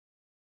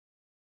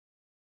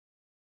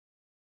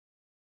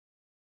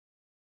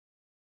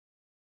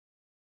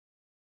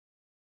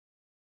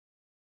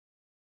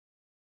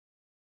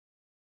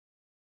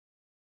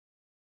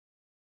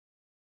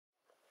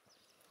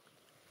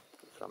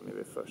framme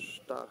vid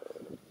första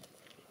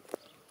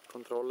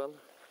kontrollen.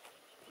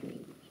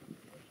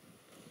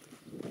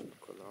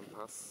 Kolla en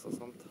pass och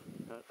sånt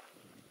här.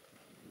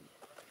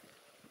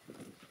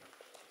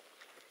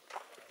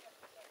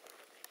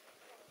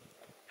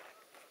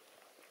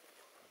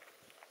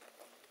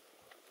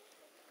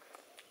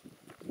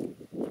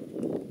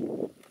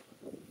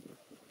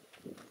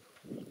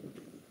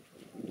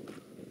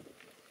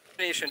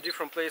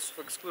 Different places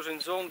for exclusion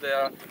zone, they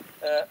are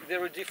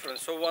very different.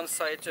 So one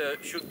side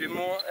should be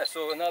more,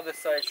 so another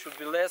side should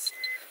be less.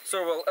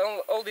 So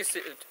well, all these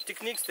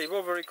techniques, they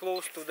were very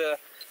close to the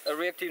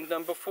reactive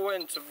number 4,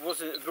 and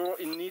were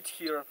in need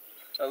here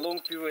a long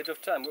period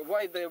of time.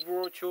 Why they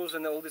were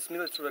chosen all this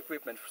military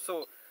equipment?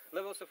 So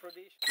levels of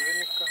radiation.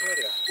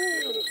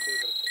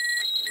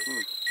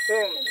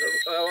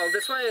 Well,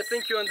 that's why I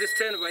think you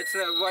understand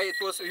why it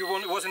was you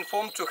was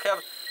informed to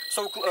have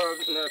so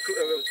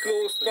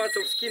close parts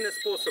of skin as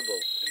possible.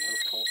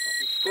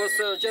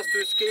 Because just to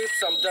escape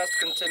some dust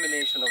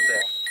contamination of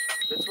that.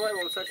 That's why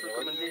all such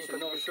recommendation,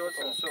 no shots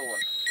and so on.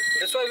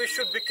 That's why we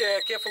should be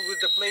careful with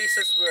the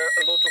places where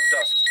a lot of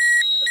dust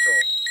at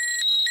all.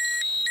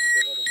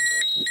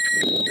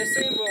 The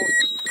same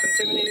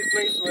contaminated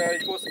place where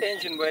it was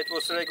engine, where it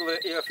was regular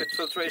air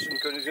filtration,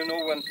 because you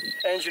know when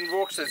engine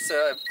works it's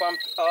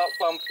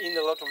pump in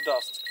a lot of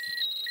dust.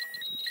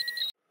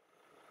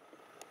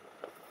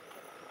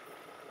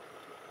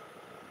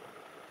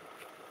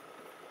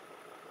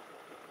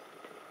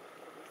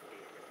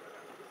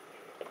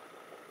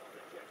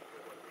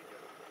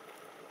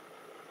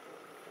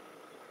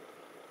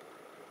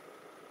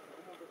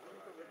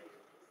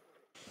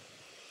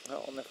 Ja,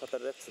 om jag fattar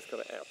rätt så ska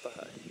vi äta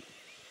här.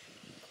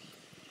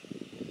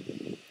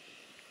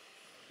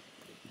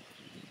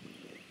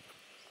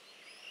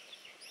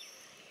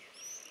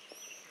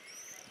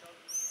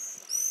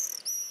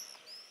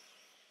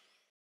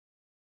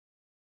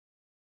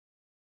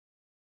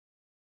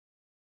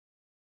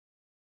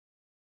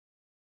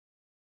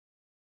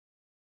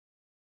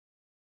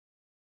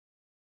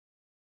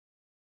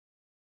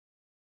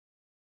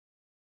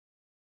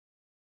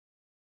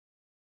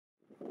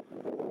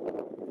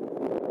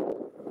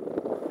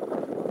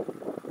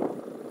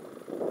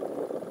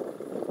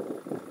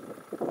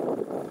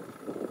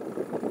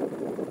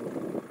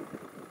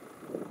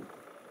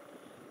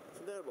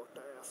 Där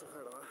borta är alltså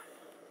själva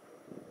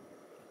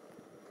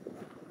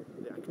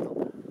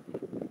reaktorn.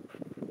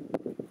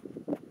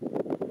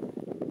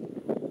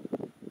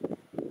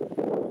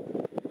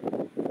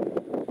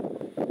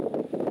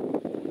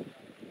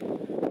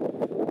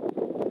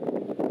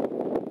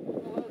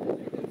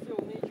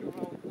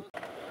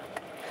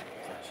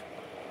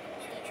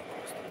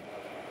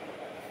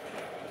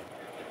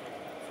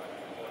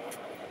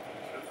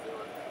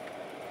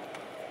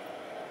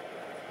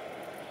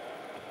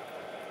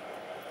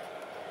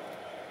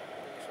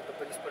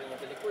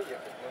 Недалеко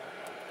ехать, но...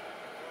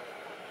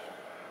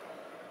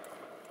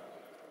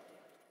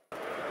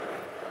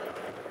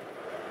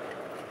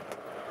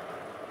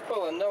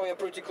 Well, and now we are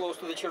pretty close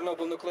to the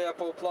Tjernobyl nuclear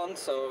power plant,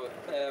 so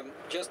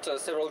just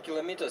several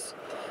kilometers.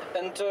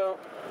 And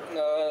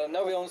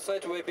now we're on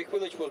site where a big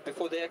village was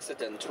before the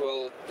accident.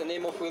 Well, the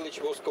name of village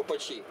was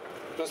Kopachi.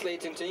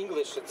 Translated into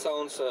English, it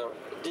sounds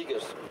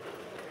diggers.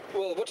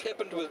 Well, what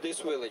happened with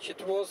this village?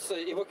 It was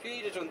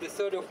evacuated on the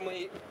 3rd of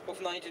May of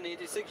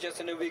 1986,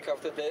 just in a week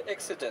after the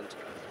accident.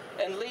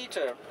 And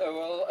later,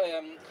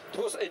 it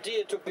was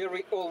idea to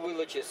bury all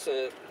villages,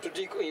 to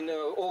dig in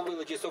all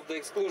villages of the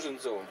exclusion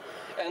zone.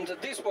 And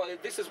this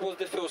was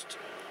the first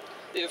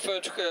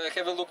effort.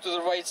 Have a look to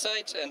the right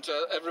side, and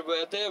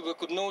everywhere there we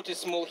could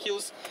notice small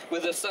hills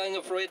with a sign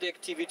of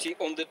radioactivity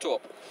on the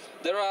top.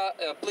 There are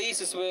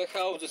places where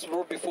houses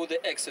were before the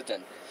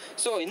accident.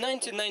 So in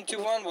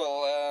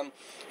 1991,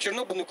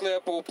 Tjernobyl nuclear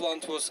power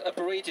plant was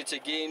operated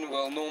again.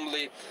 Well,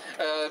 normally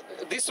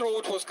this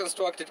road was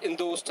constructed in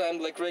those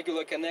times like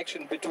regular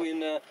connection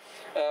between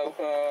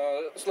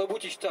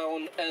Slobodich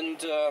town and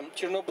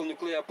Tjernobyl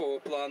nuclear power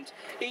plant.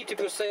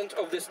 80%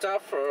 of the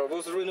staff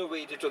was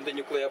renovated on the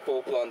nuclear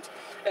power plant,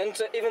 and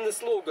even the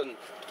slogan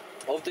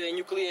of the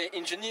nuclear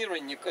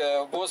engineering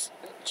was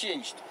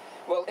changed.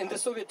 Well, in the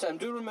Soviet time,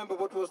 do you remember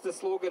what was the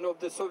slogan of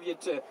the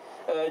Soviet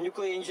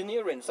nuclear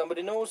engineering?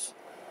 Somebody knows?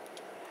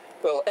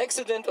 Well,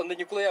 accident on the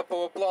nuclear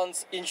power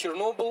plants in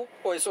Chernobyl,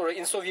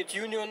 in Soviet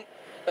Union,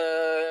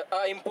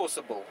 are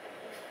impossible.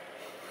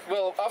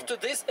 Well, after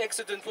this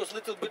accident was a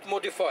little bit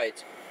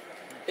modified.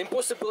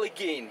 Impossible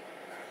again.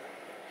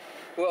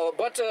 Well,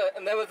 but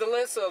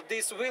nevertheless,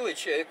 this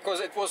village, because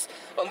it was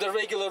on the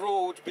regular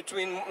road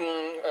between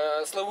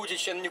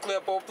Slobodich and nuclear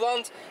power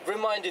plant,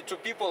 reminded to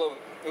people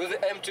with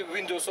the empty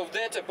windows of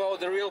that about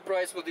the real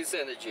price for this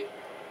energy.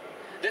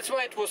 That's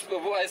why it was,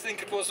 I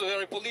think it was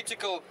very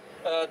political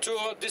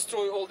to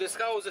destroy all these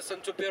houses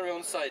and to bury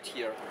on site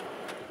here.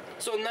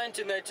 So in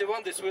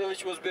 1991 this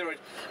village was buried.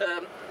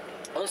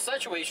 On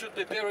such way should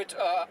be buried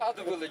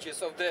other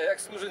villages of the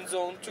exclusion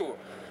zone too.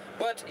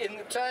 But in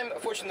time,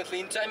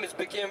 fortunately, in time it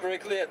became very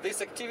clear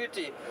this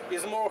activity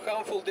is more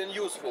harmful than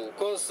useful,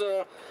 because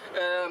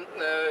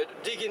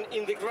digging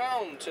in the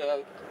ground,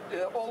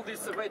 all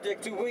this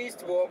radioactive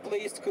waste were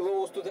placed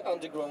close to the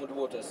underground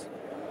waters.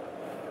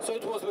 So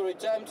it was very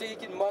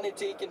time-taking,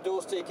 money-taking,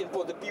 dose-taking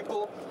for the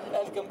people,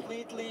 and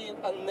completely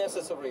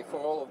unnecessary for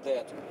all of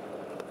that.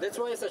 That's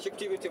why such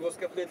activity was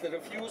completely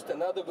refused,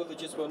 and other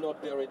villages were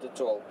not buried at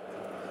all.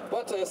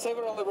 But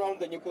several around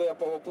the nuclear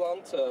power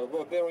plant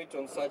were buried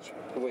on such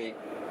way.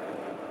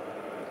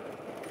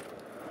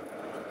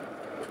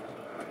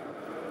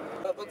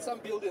 But some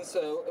buildings,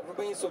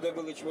 remains of the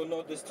village were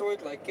not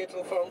destroyed, like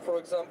cattle farm, for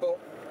example,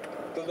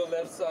 to the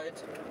left side.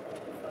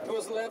 It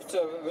was left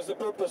with the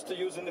purpose to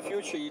use in the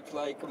future, it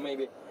like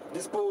maybe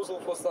disposal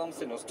for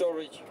something or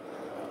storage.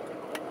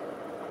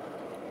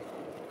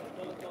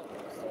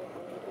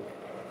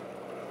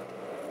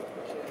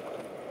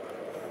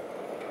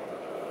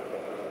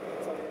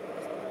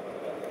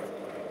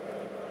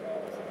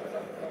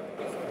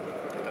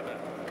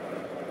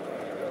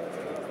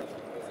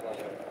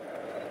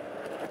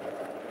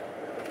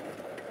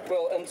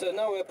 Well, and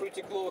now we're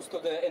pretty close to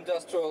the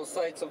industrial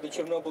sites of the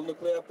Chernobyl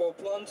nuclear power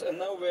plant, and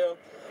now we're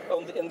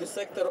in the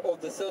sector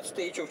of the third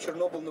stage of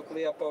Chernobyl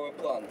nuclear power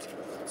plant.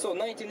 So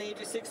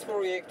 1986, 4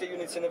 reactor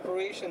units in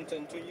operation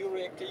and 2 new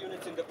reactor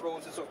units in the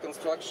process of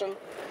construction.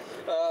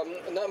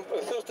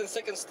 First and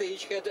second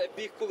stage had a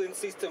big cooling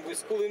system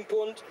with cooling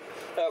pond.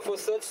 For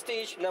third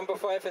stage, number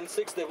 5 and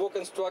 6, they were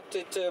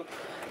constructed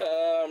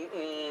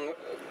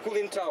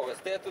cooling towers.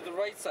 There to the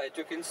right side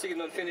you can see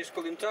non-finished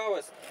cooling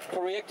towers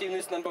for reactor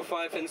units number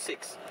 5 and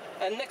 6.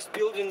 And next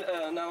building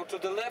now to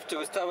the left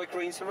with tower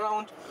cranes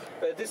around,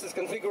 this is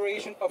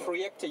configuration of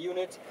reactor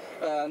unit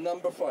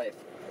number 5.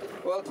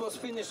 Well, it was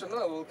finished, and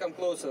we'll come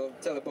closer, I'll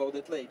tell about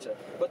it later.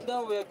 But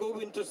now we are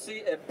going to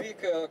see a big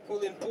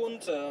cooling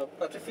pond,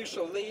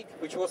 artificial lake,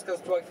 which was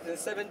constructed in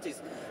the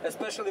 70s,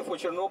 especially for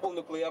Chernobyl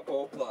nuclear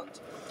power plant.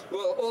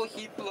 Well, all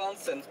heat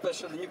plants, and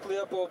especially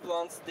nuclear power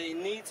plants, they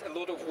need a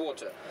lot of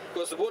water,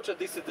 because water,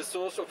 this is the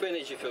source of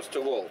energy, first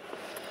of all.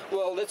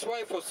 Well, that's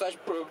why for such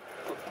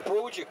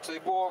projects they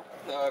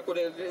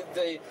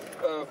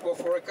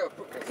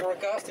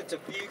forecasted a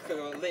big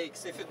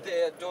lakes. If it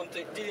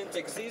didn't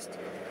exist,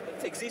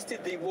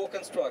 they were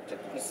constructed.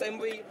 The same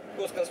way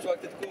was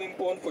constructed cooling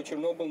pond for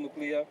Chernobyl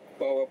nuclear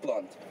power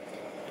plant.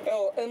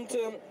 Well, and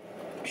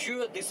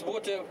sure, this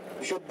water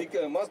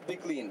must be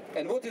clean.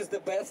 And what is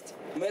the best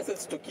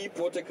methods to keep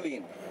water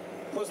clean?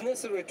 It was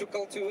necessary to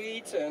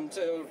cultivate and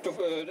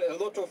a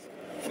lot of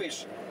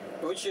fish,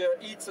 which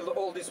eats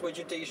all this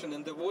vegetation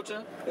in the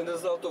water. And the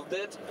result of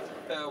that,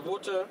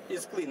 water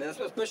is clean. And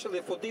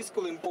especially for this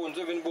cooling pond,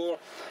 even more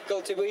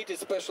cultivated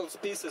special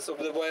species of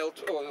the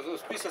wild, or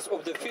species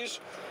of the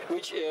fish,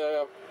 which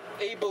are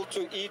able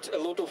to eat a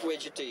lot of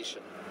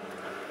vegetation.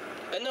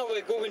 And now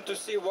we're going to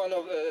see one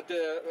of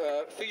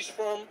the fish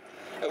farm,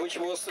 which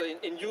was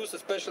in use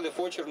especially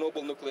for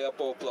Chernobyl nuclear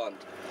power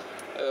plant.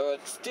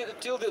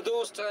 Till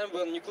those time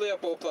when nuclear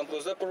power plant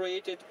was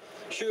operated,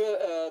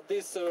 sure,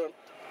 this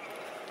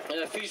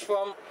fish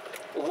farm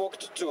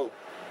walked too.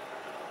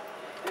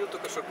 Видел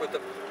только что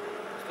какой-то...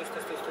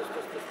 Стой.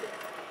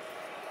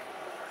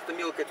 Что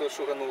мелкое тоже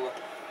шугануло.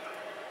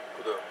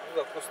 Куда?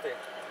 Туда, в кусты.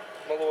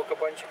 Малого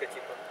кабанчика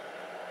типа.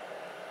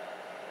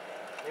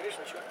 Не видишь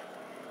ничего?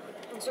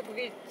 Он только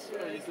видит...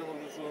 Если оно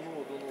уже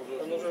шугануло, то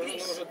оно уже...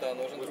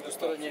 Оно уже на другой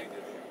стороне.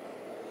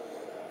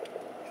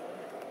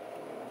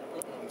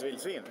 Ett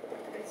vildsvin?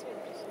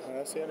 Ja,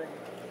 jag ser det.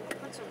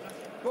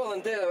 Well,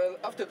 and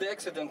after the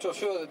accident,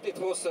 sure,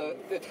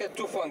 it had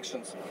two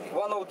functions.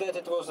 One of that,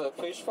 it was a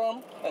fish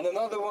farm, and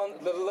another one,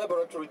 the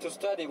laboratory to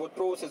study what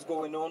process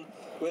going on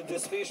with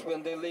these fish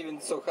when they live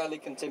in so highly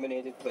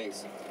contaminated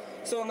place.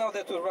 So now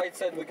that to the right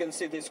side we can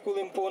see this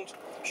cooling pond.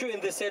 Sure,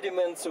 in the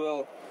sediments,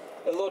 well,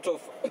 a lot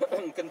of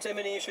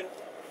contamination.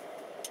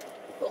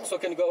 Also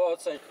can go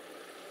outside.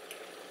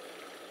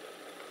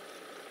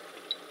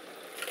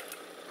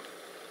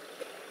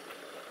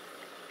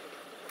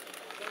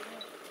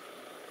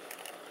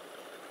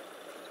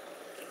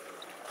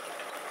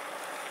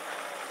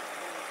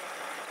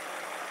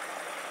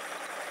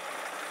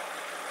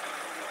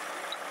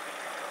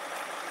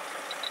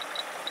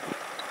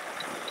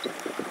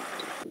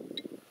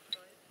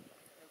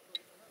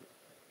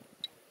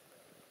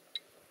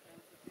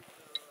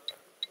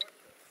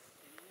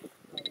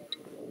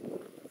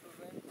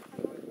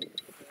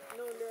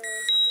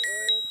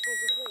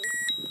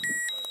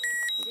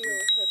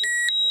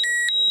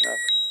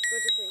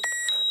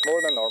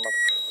 More than normal.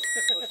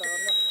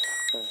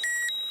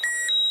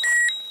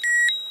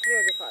 Nu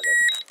är det färdigt.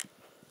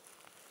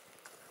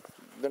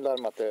 Den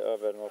larmar att det är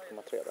över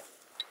 0,3 då.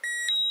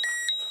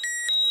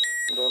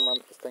 Då man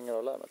stänger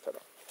av larmet här då.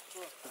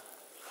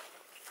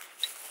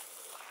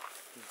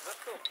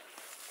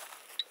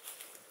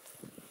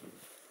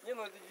 Не,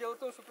 ну дело в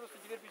том, что просто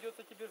теперь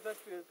придется тебе ждать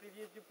при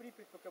въезде в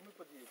Припять, пока мы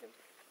подъедем.